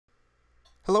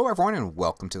Hello everyone and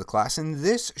welcome to the class. In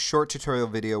this short tutorial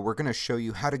video we're going to show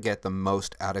you how to get the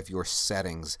most out of your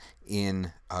settings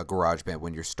in GarageBand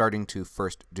when you're starting to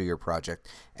first do your project.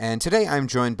 And today I'm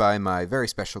joined by my very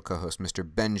special co-host Mr.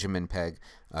 Benjamin Pegg,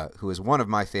 who is one of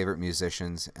my favorite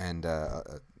musicians and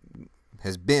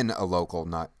has been a local,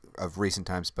 not of recent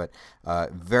times, but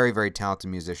very, very talented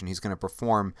musician. He's going to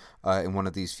perform in one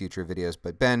of these future videos.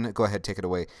 But Ben, go ahead, take it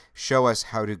away. Show us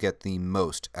how to get the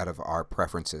most out of our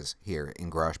preferences here in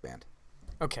GarageBand.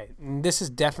 Okay, this is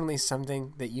definitely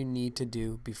something that you need to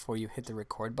do before you hit the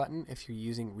record button if you're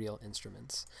using real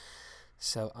instruments.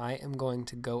 So I am going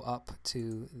to go up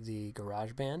to the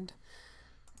GarageBand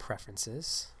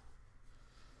preferences.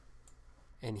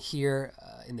 And here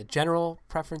in the general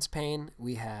preference pane,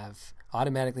 we have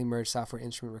automatically merge software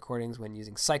instrument recordings when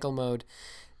using cycle mode.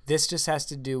 This just has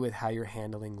to do with how you're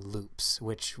handling loops,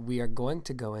 which we are going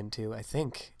to go into, I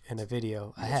think, in a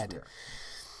video ahead. Yes,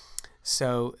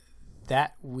 so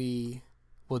that we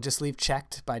will just leave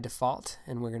checked by default,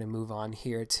 and we're going to move on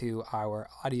here to our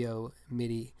audio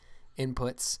MIDI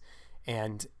inputs.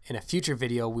 And in a future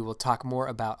video, we will talk more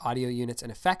about audio units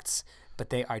and effects, but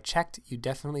they are checked. You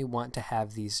definitely want to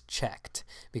have these checked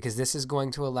because this is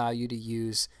going to allow you to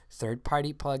use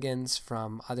third-party plugins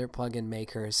from other plugin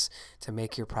makers to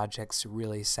make your projects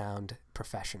really sound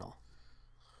professional.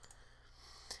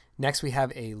 Next, we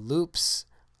have a loops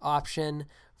option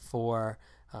for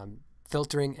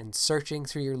filtering and searching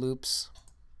through your loops.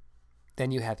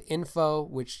 Then you have info,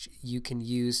 which you can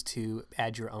use to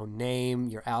add your own name,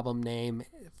 your album name,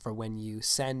 for when you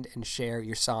send and share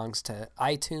your songs to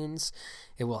iTunes.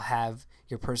 It will have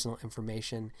your personal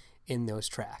information in those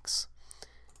tracks.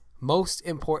 Most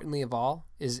importantly of all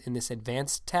is in this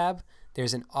advanced tab,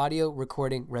 there's an audio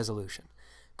recording resolution.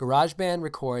 GarageBand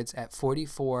records at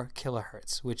 44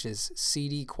 kilohertz, which is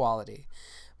CD quality,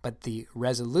 but the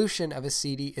resolution of a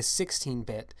CD is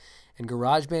 16-bit, and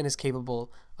GarageBand is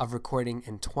capable of recording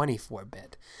in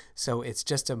 24-bit. So it's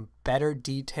just a better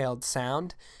detailed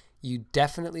sound. You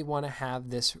definitely want to have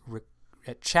this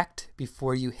checked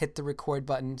before you hit the record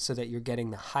button so that you're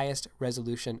getting the highest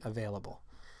resolution available.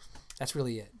 That's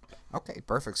really it. Okay,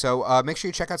 perfect. So make sure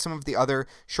you check out some of the other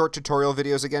short tutorial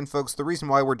videos. Again, folks, the reason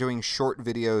why we're doing short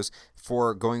videos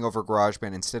for going over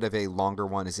GarageBand instead of a longer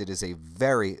one is it is a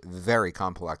very, very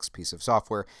complex piece of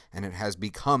software, and it has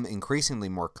become increasingly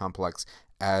more complex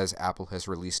as Apple has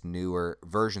released newer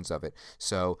versions of it.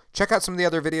 So check out some of the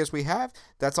other videos we have.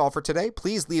 That's all for today.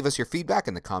 Please leave us your feedback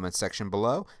in the comments section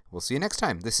below. We'll see you next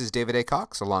time. This is David A.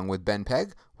 Cox along with Ben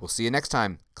Pegg. We'll see you next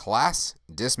time. Class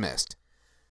dismissed.